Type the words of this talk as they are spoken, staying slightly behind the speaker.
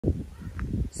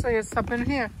So you're stopping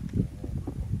here?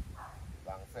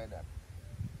 Alongside that.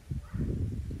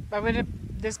 But where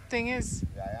this thing is?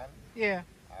 Yeah, yeah.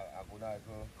 I go down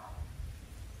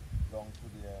down to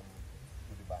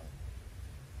the bank.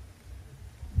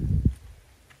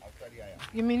 Outside the iron.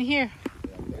 You mean here?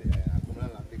 Yeah, outside the iron. I come down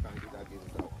and take and get that game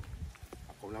out.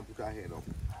 I come down and put her head up.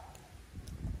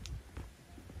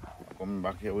 I come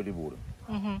back here with the board.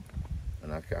 And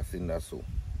I cast in that so.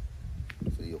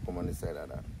 So you come on the side of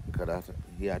that. Because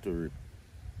he had to rip.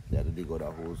 They had to dig out the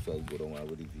whole side, go down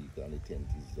with the vehicle and the tent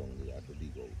is down. They had to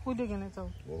dig out. Who digging it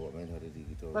out? Government had to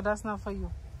dig it out. But that's not for you.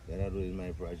 They're not doing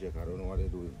my project. I don't know what they're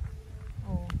doing.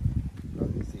 Oh.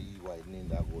 Because they say he widening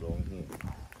that go down here.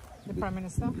 The Prime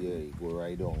Minister? Yeah, he go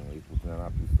right down. He put in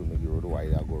a piece to make the road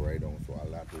wider, go right down. So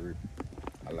I'll have to rip.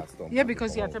 I'll have to stump. Yeah,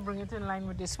 because you have to bring it in line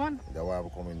with this one. That's why I'm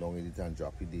coming down with it and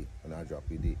drop it there. And I drop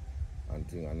it there. And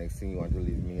next thing you want to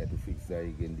leave me here to fix that,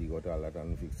 you can dig out all that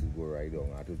and fix it, go right down.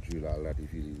 I have to drill all that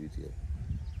if you leave it here.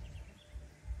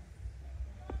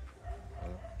 I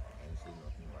ain't saying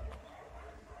nothing about that.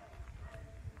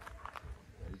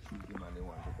 Very cheeky man, they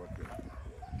want to cut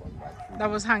it. That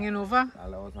was hanging over?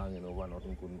 All that was hanging over,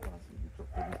 nothing couldn't pass it. The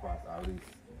truck couldn't pass. All this,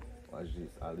 watch this,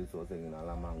 all this was hanging all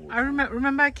the mango. I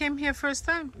remember I came here first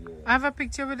time. Yeah. I have a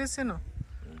picture with this, you know.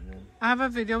 I have a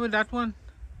video with that one.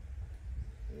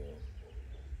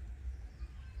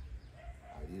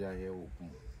 I leave that here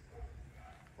open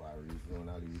for a reason.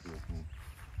 I leave it open.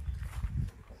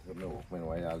 I don't open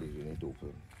why I leave it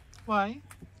open. Why?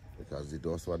 Because the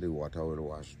dust for the water will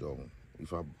wash down.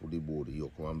 If I put the board, you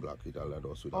come and block it, all the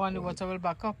dust will and the water will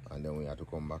back up. And then we have to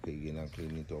come back again and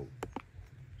clean it out.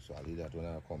 So I leave that when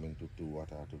I come into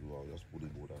what I have to do, I'll just put the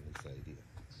board on the side here.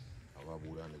 I have a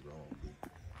board on the ground. Okay.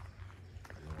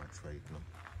 I don't want to try it now.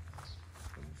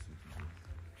 Let me see.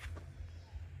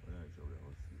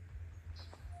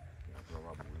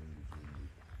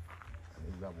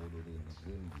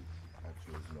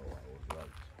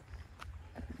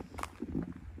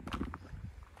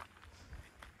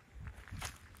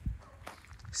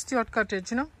 Stewart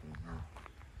Cottage, you know?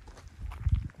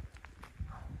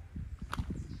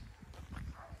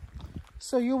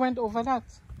 So you went over that?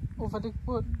 Over the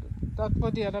that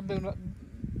what the other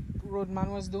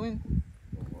roadman was doing?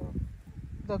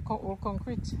 The old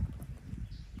concrete?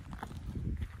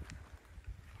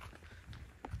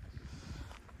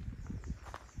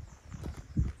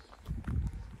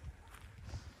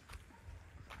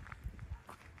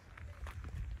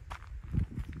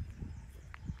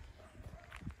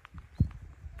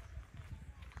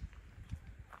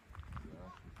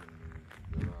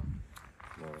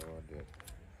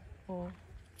 Oh.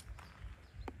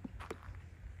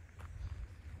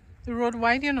 The road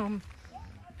wide, you know.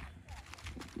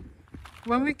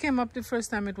 When we came up the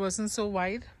first time, it wasn't so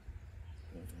wide.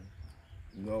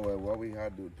 No, what we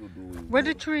had to do is... Where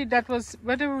the tree, that was,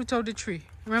 where the root of the tree?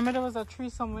 Remember there was a tree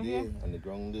somewhere here? And the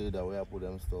ground there, that way I put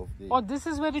them stuff there. Oh, this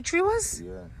is where the tree was?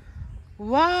 Yeah.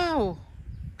 Wow.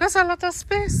 That's a lot of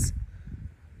space.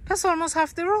 That's almost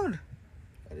half the road.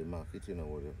 At the market, you know,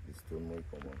 where the stone may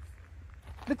come out.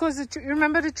 Because the tree,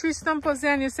 remember the tree stump was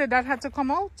there and you said that had to come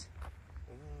out?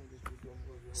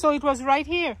 So it was right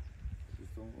here? The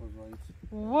stump was right.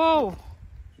 Whoa.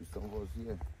 The stump was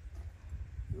here.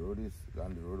 The road is,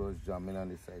 and the road was jamming on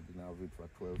the side, you know, of it for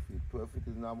 12 feet. 12 feet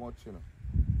is not much, you know.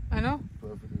 I know.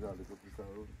 12 feet is a little piece of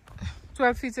road.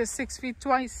 12 feet is 6 feet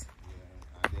twice.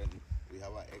 Yeah, and then we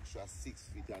have an extra 6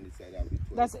 feet on the side of it.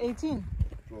 That's 18.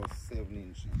 Plus 7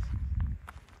 inches.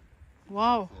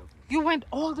 Wow. 7. You went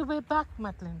all the way back,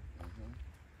 Madeline.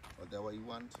 But that's what you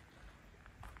want.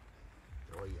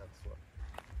 That's what you ask for.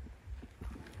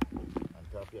 On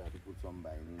top you have to put some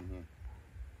binding in here.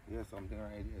 Here's something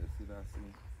right here. See that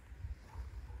thing?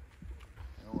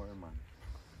 Don't worry, man.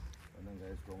 And then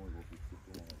guys come, we go fix it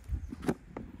tomorrow.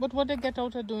 But what they get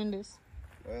out of doing this?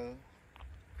 Well,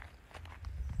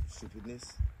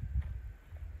 stupidness.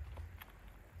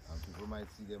 And people might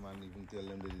see them and even tell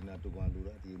them they did not to go and do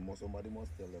that. Somebody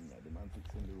must tell them that. The man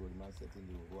fixing the road, the man setting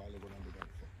the road. Why are they going to do that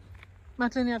for?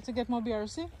 Madeline, you have to get more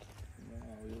BRC? No,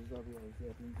 we use that BRC.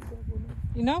 I think it's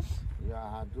enough. Enough? Yeah,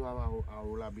 I had to have a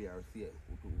roller BRC,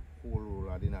 whole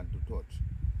roller, I didn't have to touch.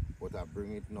 But I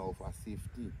bring it now for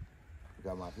safety.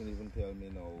 Because my friend even tell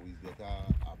me now, it's better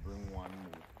I bring one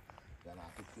more than I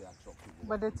have to pay a truck to go.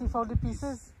 But they thief out the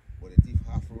pieces? But they thief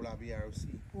half roller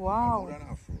BRC. Wow. More than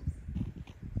half roll.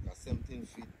 That 17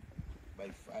 feet by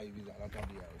 5 is a lot of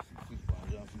BRC. Fit for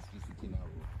 150 feet in a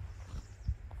row.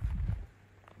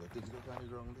 But they take it on the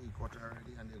ground, they cut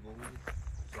already and they go away.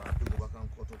 So I have to go back and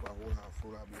cut up a whole half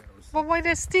roller BRC. But why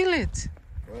they steal it?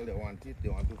 Well, they want it. They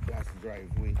want to pass the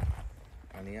driveway.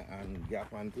 and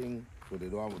gap and thing, so they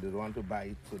don't want to buy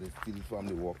it, so they steal from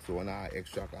the work. So when I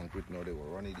extra concrete now, they will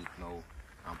run it now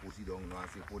and push it down now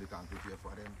and say put the concrete here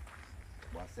for them.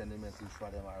 But I send a message for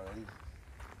them already.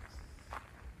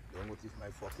 Don't notice my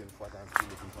fucking foot and still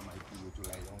looking for my pillow to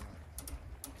lie down.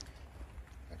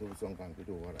 I took some concrete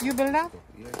over there. You build that?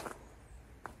 Yeah.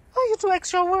 Oh, you do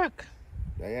extra work.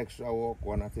 The extra work,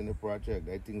 one not in the project.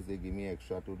 The things they give me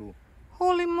extra to do.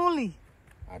 Holy moly.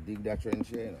 I dig that trench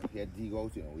here, you know. Here dig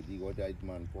out, you know. We dig out that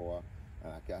manpower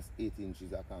and I cast 8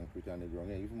 inches of concrete on the ground.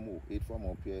 Yeah, even more 8 from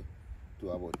up here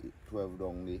to about 12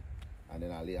 down there. And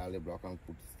then I lay all the block and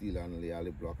put steel and lay all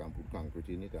the block and put concrete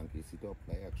in it and case it up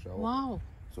like extra work. Wow.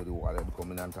 So the water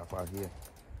coming on top of here,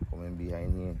 coming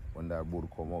behind here. When that board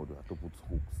come out, I have to put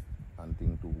hooks and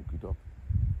things to hook it up.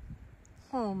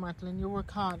 Oh, Madeline, you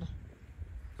work hard.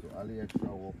 So all the extra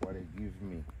work what they give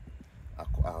me,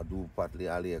 I do partly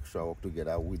all the extra work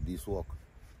together with this work.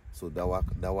 So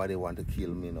that why they want to kill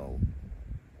me now.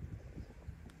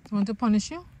 They want to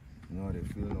punish you? No, they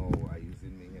feel no I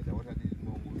using me here. That's what I did in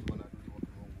Mongoose when I do the work in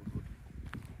Mongoose.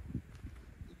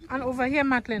 And over here,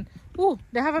 Madeline, ooh,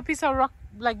 they have a piece of rock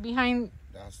like behind.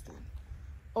 That's stone.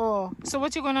 Oh, so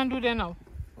what you gonna do there now?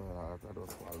 I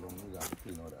just fall down. We got to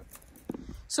clean all that.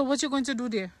 So what you going to do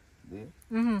there? There?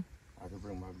 Mm-hmm. I have to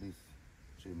bring back this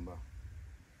chamber.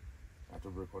 I have to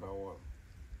break out the wall.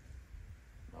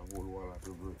 The whole wall I have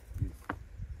to break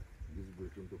this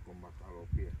breaking to come back all up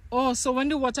here. Oh, so when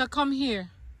the water come here,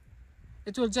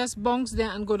 it will just bounce there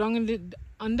and go down in the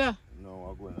under? No,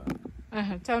 I'm going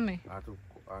to. Tell me. I have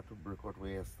to break out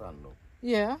where you stand now.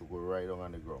 Yeah. To go right down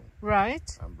on the ground.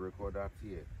 Right. And break out that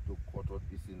here to cut out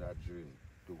this in that drain.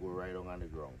 To go right down on the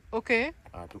ground. Okay.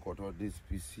 I have to cut out this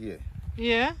piece here.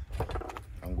 Yeah.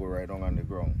 And go right down on the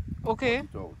ground. Okay. Cut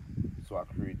it out. So I'm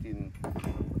creating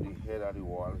the head of the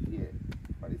wall here.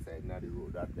 By the side of the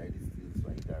road. That guy is still so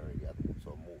it already. I have to put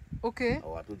some more. Okay.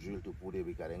 I had to drill to put it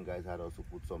because then guys had also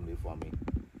put some there for me.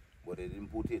 But they didn't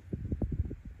put it.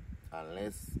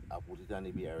 Unless I put it on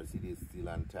the BRC, they still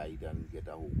untied and get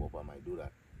a hook up, I might do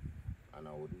that. And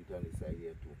I would do it on the side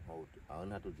here too. I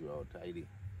don't have to drill out tidy.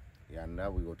 And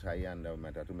now we go tie and I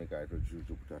might have to make a drill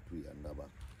to put a tree and the back.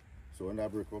 So when I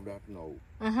break up that now,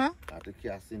 I have to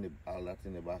cast in all that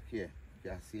in the back here.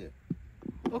 Cast here.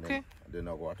 Okay. Then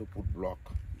I got to put block,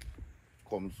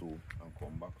 come so and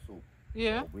come back so.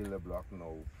 Yeah. So build the block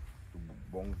now to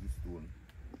bounce the stone.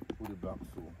 Put the block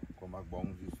so, come back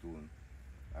bounce the stone.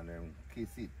 And then kiss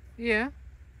it. Yeah.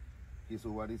 Kiss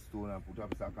over the stone and put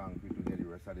up some concrete to get the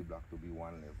rest of the block to be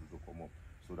one level to come up.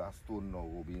 So that stone now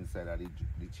will be inside of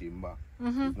the chamber.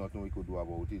 There's nothing we could do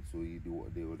about it. So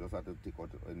they will just have to take out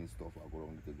any stuff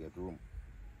around to get room.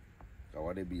 So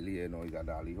what they build here now is a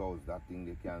dolly house. That thing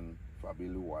they can for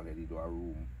build the wall, they do a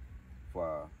room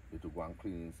for it to go and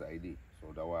clean inside it.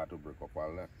 So that will have to break up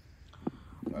all that.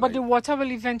 So but the water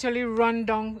will eventually run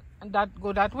down and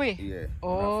go that way? Yeah.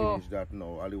 Oh. When I finish that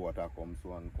now, all the water comes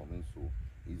so and coming so.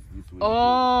 It's this way.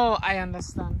 Oh, I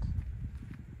understand.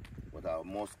 But I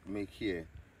must make here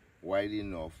wide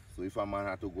enough so if a man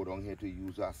had to go down here to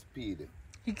use a speed,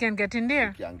 he can get in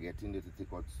there. he can get in there to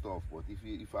take out stuff. But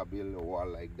if I build a wall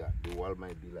like that, the wall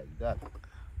might be like that.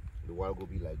 The wall will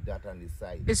be like that on the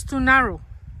side. It's too narrow.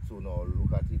 So now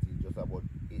look at it, it's just about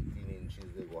 18 inches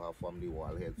they go have from the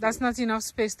wall head. That's not enough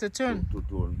space to turn. To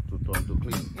turn to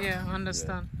clean. Yeah, I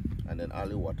understand. Yeah. And then all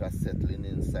the water settling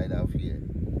inside of here.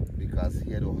 Because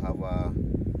here don't have a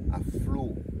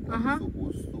flow like it's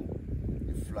supposed to.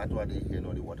 The flat water here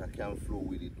now, the water can't flow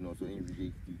with it now. So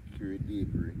it create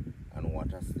debris and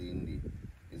water stay in there.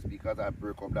 It's because I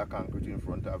break up that concrete in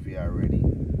front of you already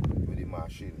with the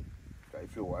machine.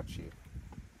 If you watch it.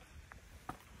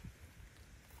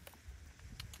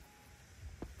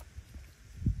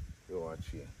 You watch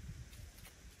here.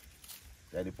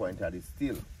 That's the point of the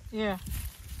steel. Yeah.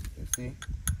 You see?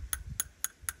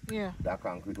 Yeah. That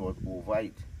concrete was over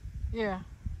it. Yeah.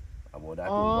 About that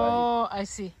over it. I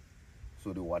see.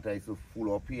 So the water is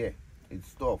full up here.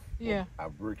 It's tough. Yeah. I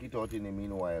break it out in the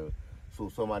meanwhile. So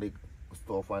some of the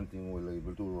stuff and thing will be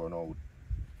able to run out.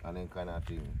 And then kind of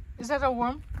thing. Is that a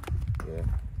worm? Yeah.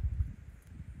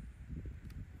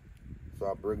 So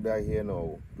I break that here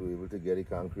now to be able to get the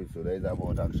concrete. So there is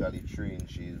about actually 3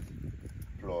 inches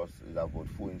plus is about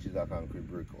 4 inches of concrete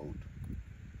break out.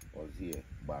 Was here,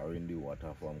 barring the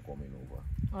water from coming over.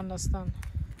 Understand.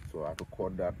 So I have to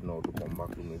cut that now to come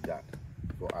back to make that.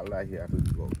 So all that here have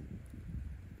to go.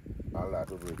 All that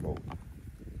to break out.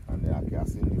 And then I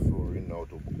cast in the flooring now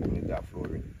to make that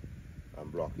flooring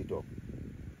and block it up.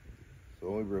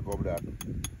 So when we break up that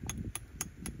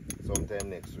sometime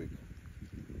next week.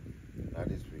 Not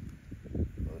this week.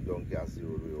 down Cassie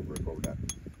Road, we will break up that.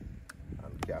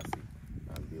 And Cassie.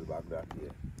 And build back that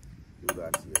here. Do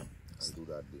that here. And do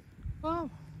that there. Wow,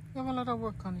 you have a lot of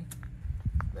work on it.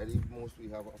 That is most we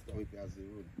have after we pass the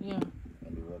road. Yeah.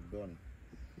 And the work done.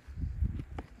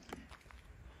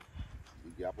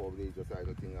 The gap up there is just like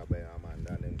a thing by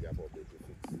Amanda and then gap up there to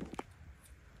fix.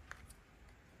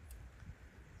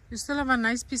 You still have a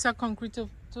nice piece of concrete to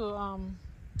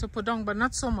put down, but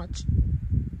not so much.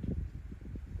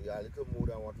 Yeah, a little more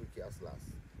than what we cast last.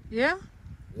 Yeah?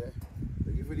 Yeah.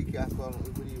 Like if we cast on,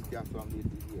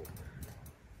 here,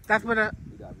 That would have...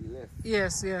 It would be less.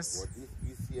 Yes, yes. But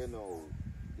this here now,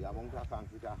 the amount of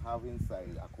concrete I have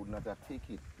inside, I could not take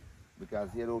it. Because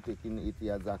here they're taking 80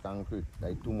 yards of concrete.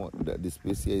 Like too much, the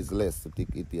space here is less to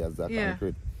take 80 yards of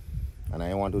concrete. And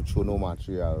I want to show no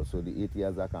material. So the 80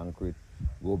 yards of concrete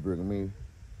go bring me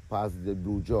past the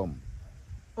blue jump.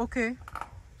 Okay.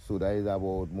 So that is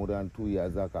about more than 2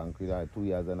 years of concrete, or 2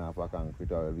 years and a half of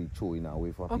concrete already showing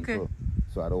away for people.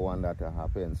 So I don't want that to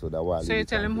happen. So that's why. So you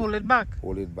tell him hold it back?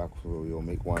 Hold it back so you'll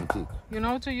make one tick. You know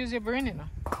how to use your brain, you know?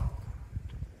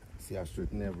 See, I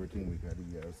straighten everything because the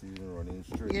GRC is running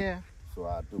straight. Yeah. So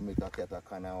I had to make a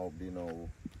katakana up, you know,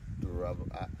 to rub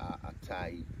a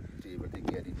tie table to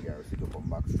get the GRC to come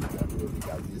back straight.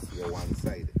 Because this here one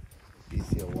side. This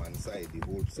here one side, the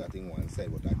whole setting one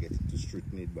side, but I get it to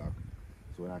straighten it back.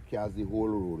 So when I cast the whole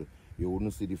road, you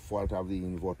wouldn't see the fault of the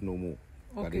invert no more.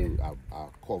 Okay. I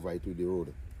cover it with the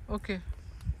road. Okay.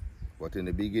 But in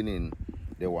the beginning,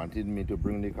 they wanted me to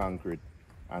bring the concrete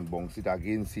and bounce it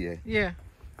against here. Yeah.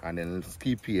 And then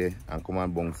skip here and come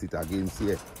and bounce it against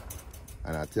here.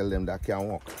 And I tell them that can't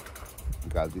work.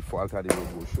 Because the fault of the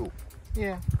road will show.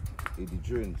 Yeah. It's the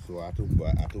drain, so I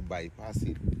had to bypass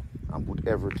it and put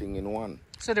everything in one.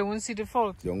 So they won't see the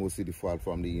fault? They don't go see the fault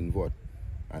from the invert.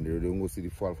 And they don't go see the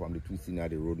fault from the twisting of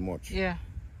the road much. Yeah.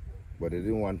 But they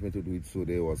didn't want me to do it, so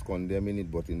they was condemning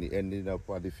it. But in the ending up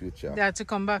for the future, they had to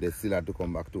come back. They still had to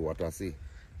come back to what I say.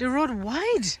 The road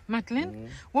wide, Madeline.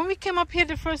 When we came up here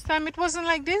the first time, it wasn't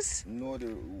like this. No,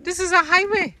 this is a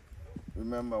highway.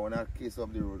 Remember when I case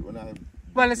up the road,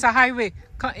 well, it's a highway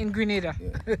in Grenada,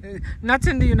 not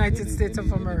in the United States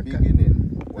of America. In the beginning,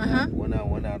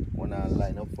 when I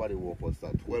line up for the work, was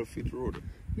a 12-feet road.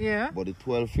 Yeah. But the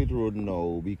 12-feet road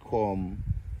now become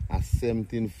a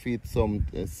 17 feet, some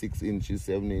 6 inches,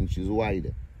 7 inches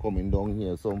wide. Coming down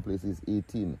here, some places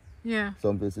 18. Yeah.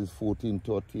 Some places 14,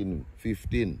 13,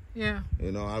 15. Yeah.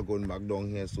 You know, I'm going back down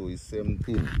here, so it's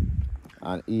 17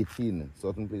 and 18.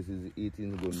 Certain places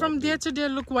 18 going from back there to there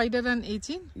look wider than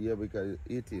 18? Yeah, because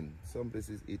 18. Some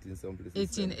places 18, some places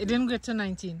 18. 17. It didn't get to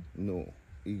 19? No.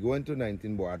 It went to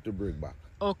 19, but I had to break back.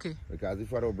 Okay. Because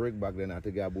if I don't break back, then I have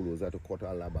to get a bulldozer to cut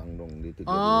all the bang down.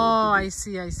 I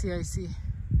see.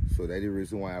 So that's the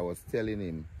reason why I was telling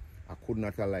him I could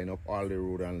not line up all the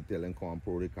road and tell him come and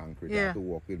pour the concrete. I have to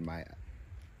work with my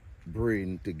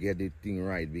brain to get the thing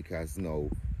right, because now,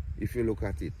 if you look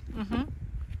at it,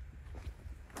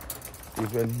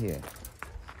 even here,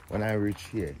 when I reach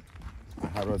here, I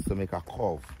had us to make a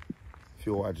curve. If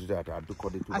you watch that, I had to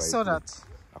cut it 2 by 2. I saw that.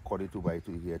 I cut it 2 by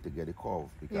 2 here to get a curve,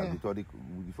 because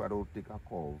if I don't take a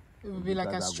curve, it would be like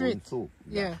a straight.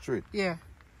 Straight. Yeah.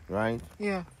 Right?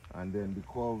 Yeah. And then the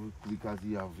curve, because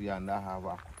you have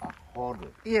a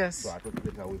hurdle. Yes. So I have to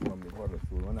get away from the hurdle.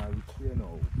 So when I reach here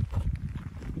now,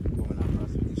 coming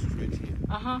across with the straight here,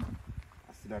 I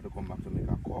still have to come back to make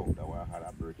a curve. That's why I had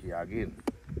a break here again.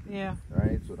 Yeah.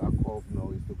 Right? So that curve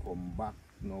now is to come back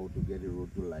now to get the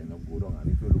road to line up, go down.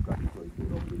 And if you look at it, how it go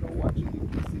down, you know, watching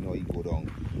it, see how it go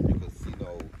down. You can see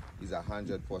now it's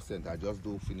 100%. I just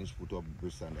don't finish put up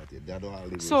bricks and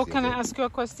that. So can I ask you a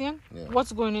question? Yeah.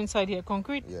 What's going inside here?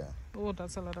 Concrete? Yeah. Oh,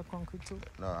 that's a lot of concrete too.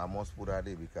 No, I must put that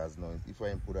there, because now if I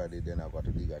ain't put that there, then I've got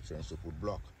to dig a trench to put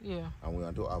block. Yeah. And we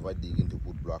want to avoid digging to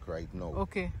put block right now.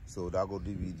 Okay. So that go to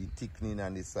be the thickening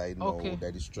on the side now,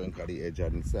 that is strength at the edge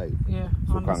on the side. Yeah.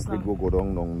 So concrete go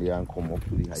down there and come up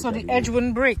to the height. So the edge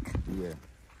wouldn't break? Yeah.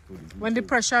 So when the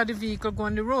pressure of the vehicle go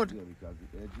on the road? Yeah, because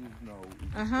the edge is now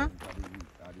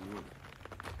at the road.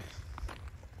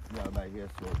 Yeah, by here,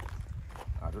 so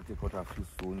I have to take out a few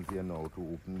stones here now to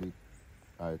open it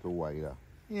a little wider.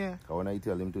 Yeah. When I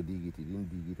tell him to dig it, he didn't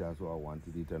dig it as I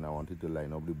wanted it, and I wanted to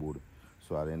line up the board.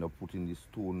 So I end up putting the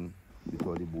stone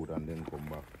before the board and then come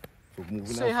back. So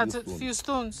moving you had a few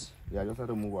stones? Yeah, I just had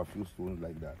to move a few stones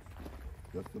like that.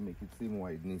 Just to make it same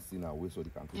wideness in a way so the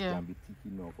concrete can be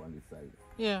thick enough on the side.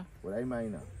 Yeah. But I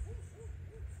minor.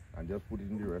 And just put it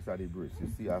in the rest of the brace. You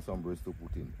see, I have some brace to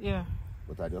put in. Yeah.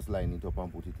 But I just line it up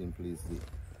and put it in place there.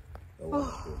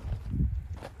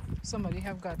 Somebody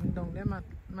have gotten down there,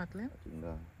 Madeline? I think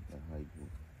that high good.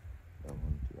 That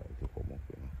one to come up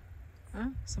here. Huh?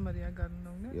 Somebody I got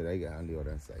down there? Yeah, they got on the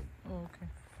other side. Oh,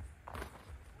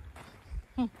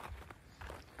 okay.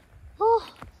 Oh.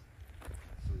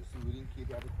 So you see, we didn't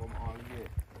cater to come all here.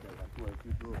 Like a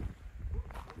 12-feet road.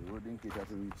 The road didn't cater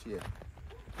to reach here.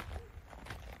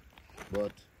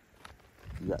 But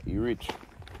you reach.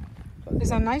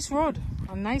 It's a nice road.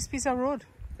 A nice piece of road.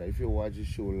 So if you watch the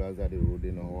shoulders of the road,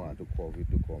 they know how to curve it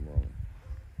to come round.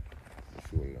 The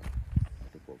shoulder.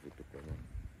 To curve it to come round.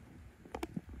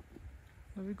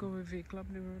 Let me go with vehicle up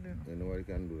the road then. You know what you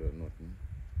can do that nothing.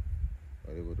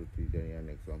 Or you go to tweet then your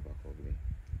next one back up me.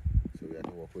 So we have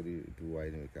to walk with it to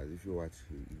widen because if you watch,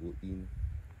 you go in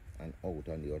and out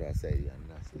on the other side and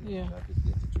that's it. Yeah. You have to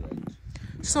get it right.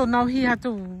 So now he had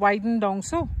to widen down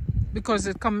so because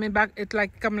it coming back, it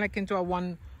like come like into a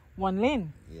one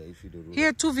lane. Yeah, if you do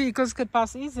Here 2 vehicles could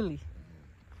pass easily.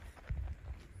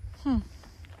 Because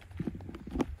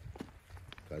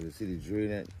you see the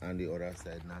drain on the other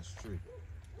side not straight.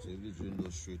 So if the drain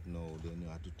goes straight now, then you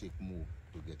have to take more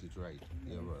to get it right.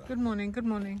 Yeah, brother. Good morning, good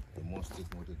morning. You must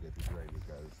take more to get it right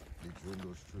because the drain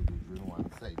goes straight, the drain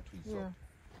one side twists up.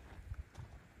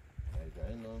 Like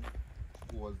I know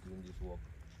who was doing this work.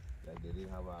 Like they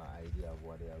didn't have an idea of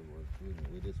what they was doing.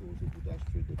 We just supposed to put that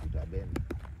straight, they put a bend.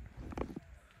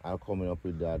 I'm coming up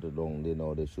with that down there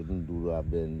now. They shouldn't do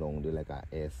that bend down there like a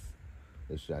S.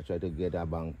 They should try to get a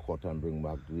bank cut and bring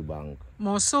back to the bank.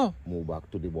 More so? Move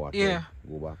back to the bottom. Yeah.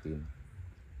 Go back in.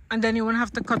 And then you won't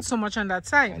have to cut so much on that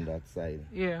side. On that side.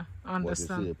 Yeah, I understand.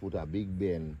 But you see, they put a big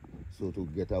bend. So to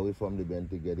get away from the bend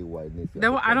to get the wideness.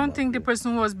 I don't think the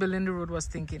person who was building the road was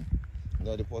thinking.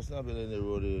 No, the person who building the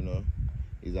road, you know,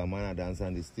 is a man that dance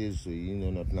on the stage, so you know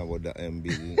nothing about the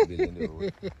building the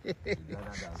road. The guy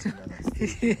that dancing on the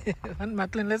stage.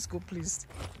 Macklin, let's go, please.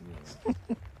 Yeah.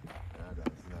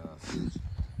 Dancing on a stage.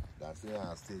 Dancing on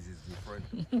a stage is different.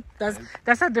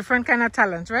 That's a different kind of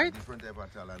talent, right? Different type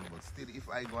of talent, but still, if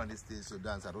I go on the stage to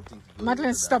dance, I don't think...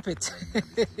 Macklin, stop it.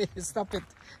 Stop it.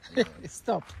 Yeah.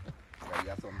 Stop.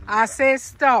 Yeah, I say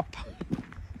stop.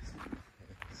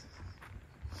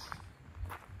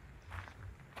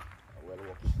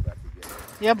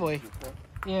 Yeah, boy.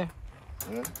 Yeah.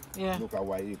 Yeah. Look at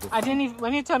why you I didn't even,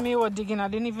 when you tell me you were digging, I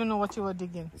didn't even know what you were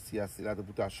digging. You see, I still have to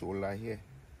put a shoulder here.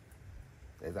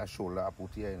 There's a shoulder I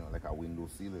put here, you know, like a window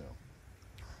sill, you know.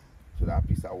 So that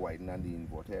piece of widen and the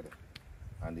invert head.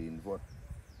 And the invert.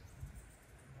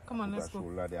 Come on, let's go.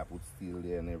 Shoulder there, I put steel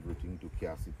there and everything to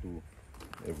cast it to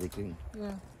everything.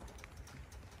 Yeah.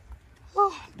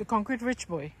 Oh, the concrete rich,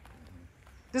 boy.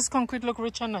 This concrete look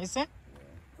rich and nice, eh?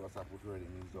 Plus I put ready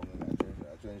means down in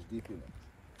that trench deep, you know.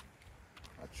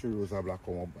 A 3 rows of black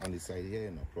come up on the side here,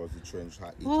 you know. Plus the trench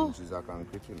had 8 inches of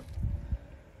concrete, you know.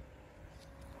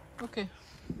 Okay.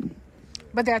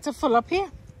 But they had to fill up here?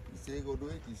 You say go do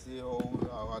it, you say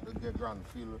how I had to get ground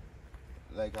fill.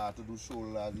 Like I had to do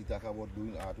shoulders, you talk about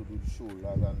doing how to do the shoulders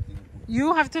and things.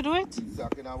 You have to do it? He's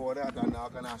talking about that and now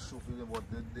can I show you but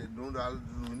they don't all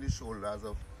doing the shoulders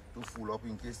of to full up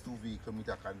in case 2 vehicles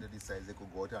meter can the size they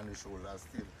could go out on the shoulders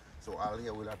still. So all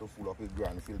here will have to full up with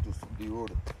ground fill to the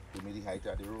road, to meet the height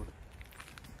of the road.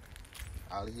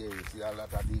 All here, you see all that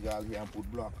dig all here and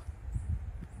put block.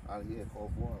 All here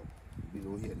curve wall.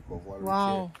 Below here the curve wall.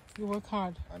 Wow, you work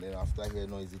hard. And then after here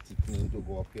now is the thickening to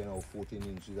go up here now 14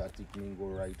 inches of thickening go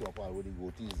right up all where the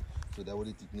goat is. So that where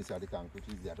the thickness of the concrete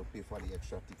is, they have to pay for the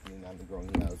extra thickening and the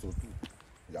ground here also too.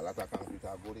 There's a lot of concrete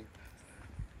that go there.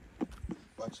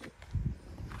 Watch it.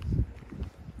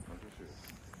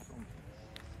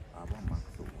 I have a max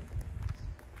so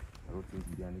I don't think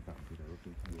you any concrete. I don't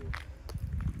think you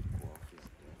go off like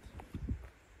that.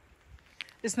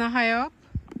 It's not higher up?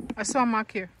 I saw a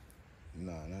mark here.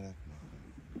 No, not that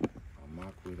mark. A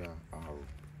mark with an arrow.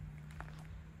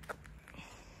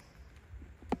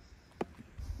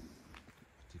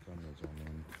 Take a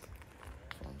measurement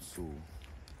from so.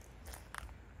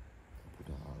 Put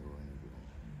an arrow in it.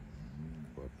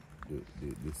 But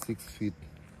the 6 feet.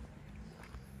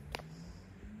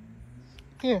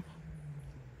 Here.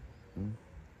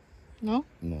 No?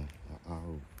 No, an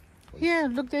arrow. Here,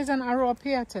 look, there's an arrow up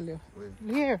here, I tell you. Where?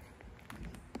 Here.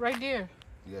 Right there.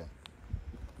 Yeah.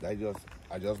 I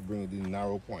just bring the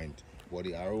narrow point. But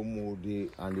the arrow move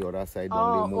on the other side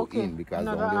down they move in because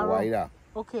down the wider.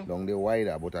 Okay. Down the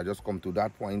wider. But I just come to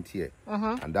that point here.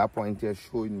 And that point here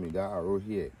showing me that arrow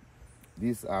here.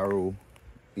 This arrow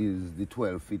is the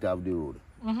 12 feet of the road.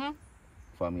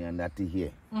 From here and that to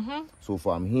here. So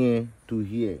from here to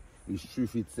here is 3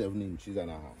 feet 7 inches and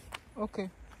a half.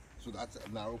 Okay. So that's a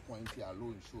narrow point here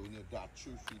alone showing you that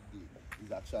 3 feet there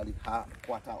is actually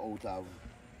quarter out of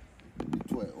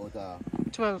 12.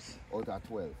 Out of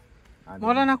 12. And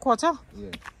more than a quarter? Yeah.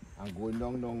 And going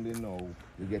down there now,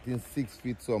 you're getting 6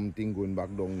 feet something going back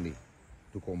down there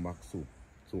to come back so.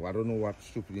 So I don't know what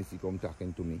stupidness he come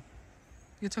talking to me.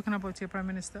 You're talking about your Prime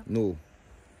Minister? No.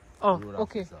 Oh,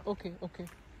 okay.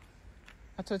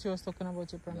 I thought you was talking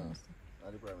about your Prime Minister.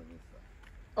 Not the Prime Minister.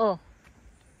 Oh,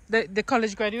 the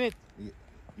college graduate?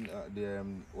 Yeah,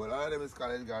 well, all of them is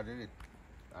college graduate.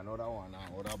 Another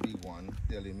big one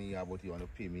telling me about you want to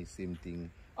pay me same thing.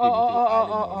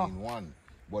 In one.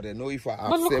 But I know if I accept...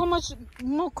 But look how much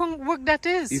more work that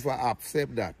is. If I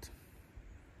accept that,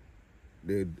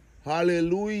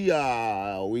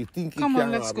 hallelujah, we think Come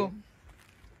on, let's go.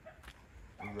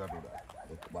 We gotta do that.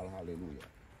 But hallelujah.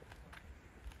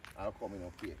 I'll come in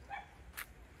up here.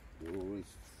 The row is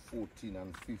 14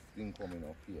 and 15 coming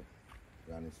up here.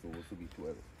 And it's supposed to be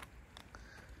 12.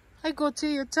 I go to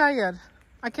you tired.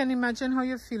 I can imagine how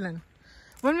you're feeling.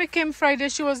 When we came Friday,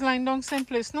 she was lying down same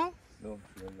place, no? No,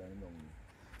 she was lying down.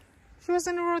 She was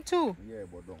in the road too? Yeah,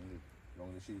 but down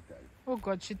she tired. Oh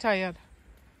God, she tired.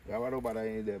 Yeah, what about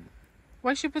them?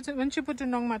 Why she put it, when she put it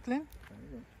down, Madeline?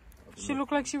 She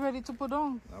look like she ready to put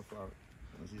down. Not far.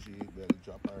 You see she belly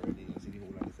drop already. You see the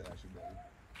hole on the side of she belly.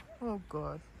 Oh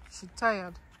God, she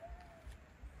tired.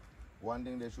 One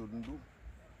thing they shouldn't do.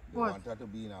 They want her to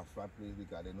be in a flat place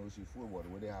because they know she full, but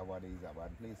where they have her is a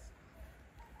bad place.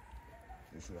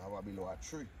 They should have her below a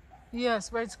tree. Yes,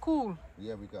 but it's cool.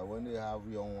 Yeah, because when they have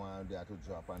young one, they have to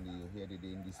drop and they hear the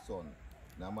day in the sun.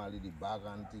 Normally the bag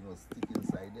and thing will stick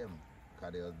inside them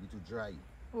because they'll be too dry.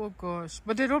 Oh gosh,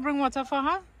 but they don't bring water for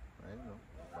her? I know,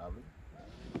 probably.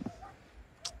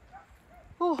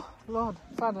 Oh, Lord,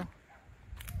 Father.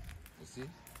 You see?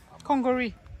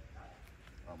 Congaree.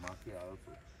 I'm up here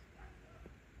also.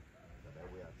 That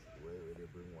where they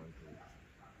bring one to.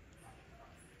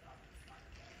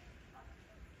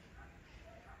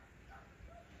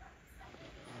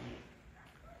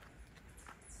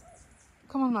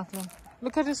 Come on, Madeline.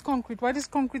 Look at this concrete. Why is this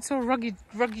concrete so rugged,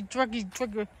 druggy?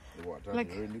 The water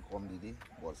really come today,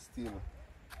 but still.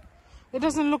 It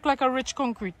doesn't look like a rich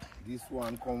concrete. This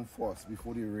one come first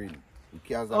before the rain. It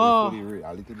cast before the rain,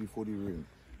 a little before the rain.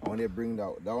 And when they bring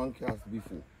that one cast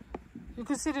before. You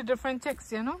can see the different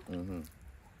texture, you know?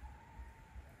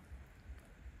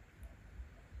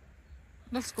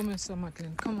 Let's go, Mr.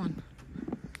 Madeline. Come on.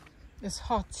 It's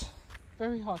hot.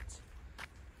 Very hot.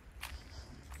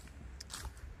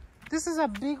 This is a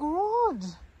big road.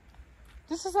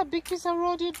 This is a big piece of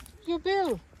road you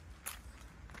build.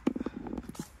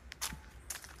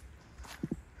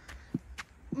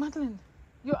 Madeline,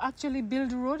 you actually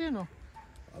build the road, you know.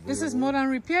 This is more than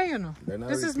repair, you know.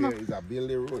 This is more. It's a build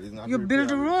the road. It's not you build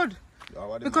the road.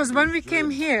 Because when we came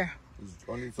here,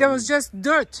 there was just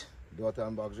dirt.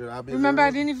 Remember,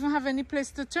 I didn't even have any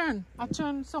place to turn. I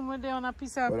turned somewhere there on a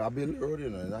piece of... Well, I build the road, you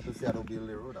know. Not to say I don't build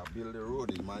the road. I build the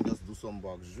road. You might just do some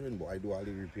box drain, but I do all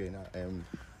the repair and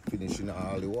finishing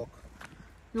all the work.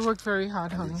 You worked very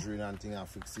hard, honey. The drain and thing I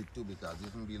fix it too, because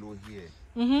even below here,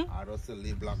 I just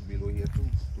lay block below here too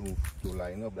to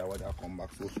line up. That way I come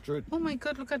back so straight. Oh my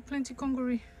God, look at plenty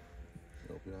congaree.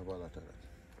 Yep, we have a lot of that.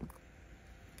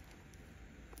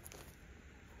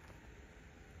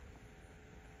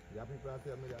 Yeah, people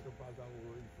tell me that to pass a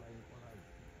whole in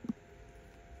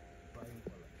flying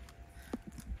colors.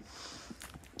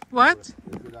 What?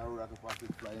 They say that road I can pass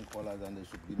with flying colors and they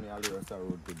should give me all the rest of the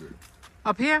road today.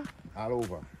 Up here? All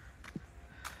over.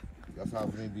 Just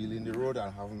have me building the road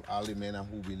and having all the men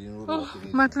who building the road. Oh,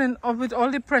 Madeline, with all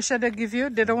the pressure they give you,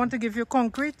 they don't want to give you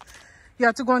concrete. You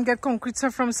have to go and get concrete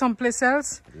from someplace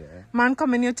else. Yeah. Man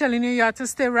coming here telling you have to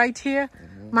stay right here.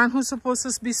 Man who's supposed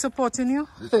to be supporting you.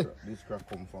 This crack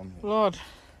come from here. Lord.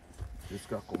 This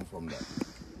crack come from that.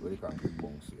 Where the concrete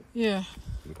bounce here. Yeah.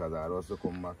 Because I also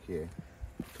come back here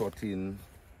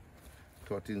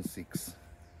 13.6.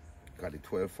 Because the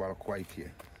 12 fall quite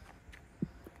here.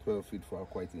 12 feet fall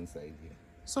quite inside here.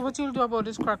 So what you'll do about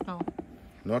this crack now?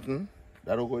 Nothing.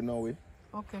 That'll go no way.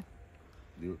 Okay.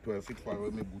 The 12 feet fall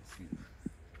where my boots fit.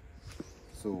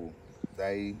 So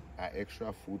I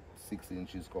extra foot 6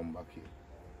 inches come back here.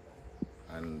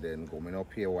 And then coming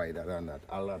up here wider than that,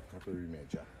 all that category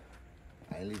measure.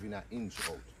 I live in an inch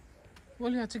out.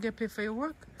 Well, you have to get paid for your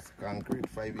work. It's concrete,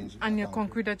 5 inches. And your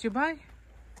concrete that you buy?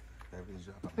 5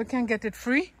 inches. We can't get it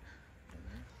free.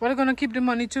 What are you going to keep the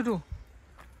money to do?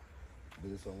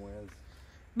 Build somewhere else.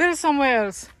 Build somewhere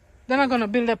else. They're not going to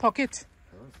build a pocket.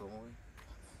 Somewhere.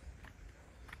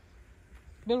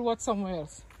 Build what somewhere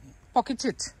else? Pocket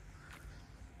it.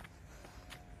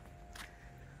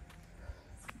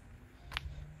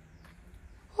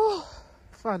 Oh,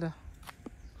 Father.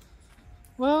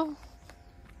 Well,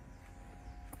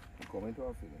 I'm coming to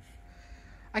our finish.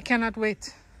 I cannot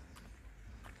wait.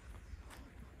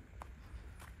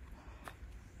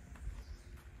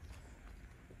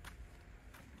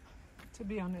 to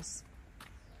be honest.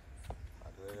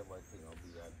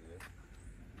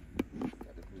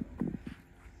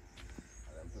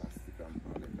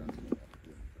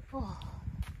 Oh.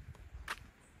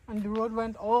 And the road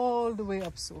went all the way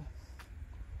up so.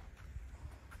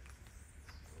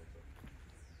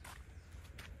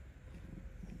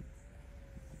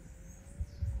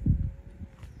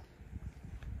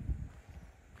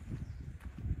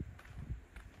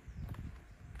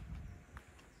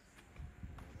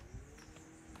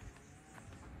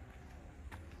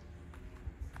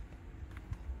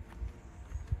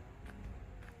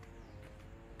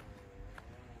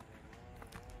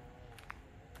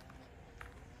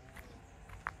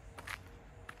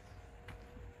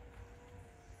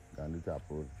 On the top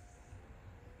road.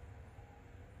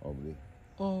 Ugly.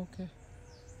 Oh, okay.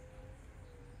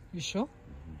 You sure?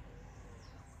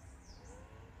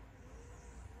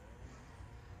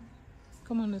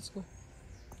 Come on, let's go.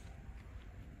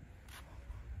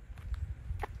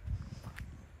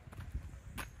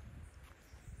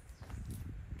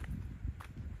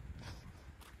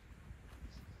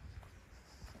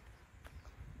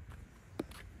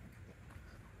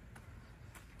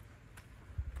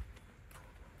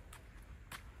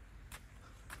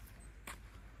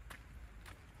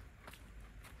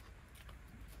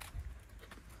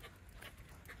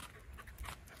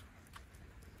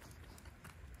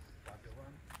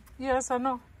 Yes, I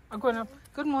know. I'm going up.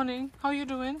 Good morning. How are you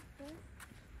doing? Good.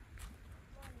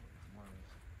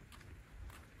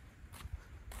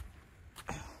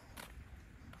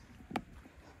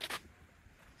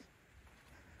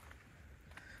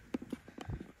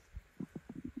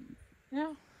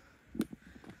 Yeah.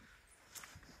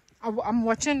 I'm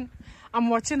watching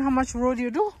how much road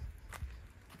you do.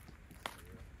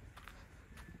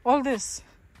 All this.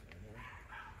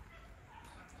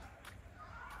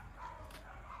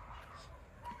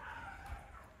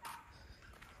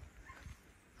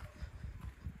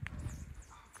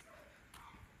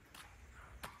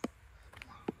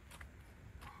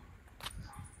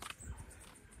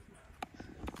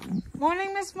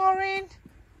 Morning, Miss Maureen.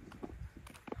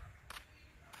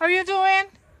 How are you doing?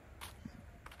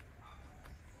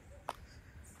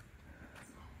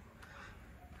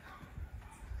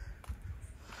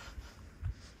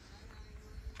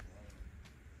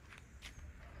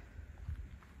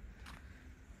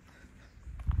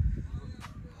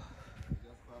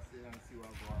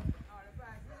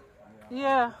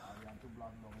 Yeah.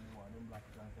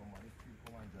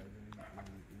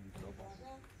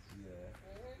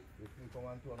 Come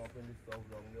and turn up in the stuff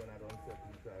down there and I don't set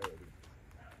it already.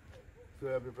 So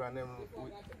every plan them.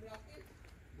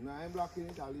 No, I'm blocking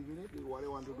it, I'm leaving it. What they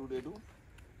want to do, they do.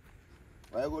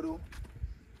 What you go do?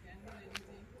 Can't do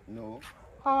anything. No.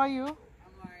 How are you? I'm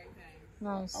alright,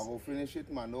 thanks. Nice. I will finish it,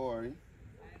 man, don't worry.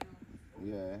 I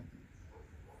know. Yeah.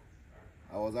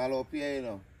 I was all up here, you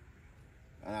know.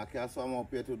 And I can't swim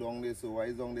up here to down there, so why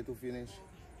is down there to finish?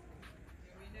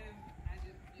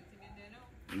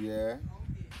 Yeah.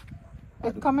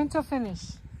 It's coming to finish.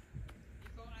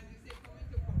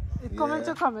 It's coming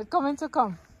to come. It's coming to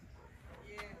come.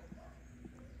 Yeah.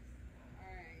 All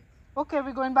right. Okay,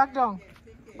 we're going back down.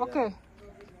 Okay.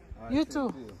 Right, you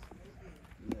too.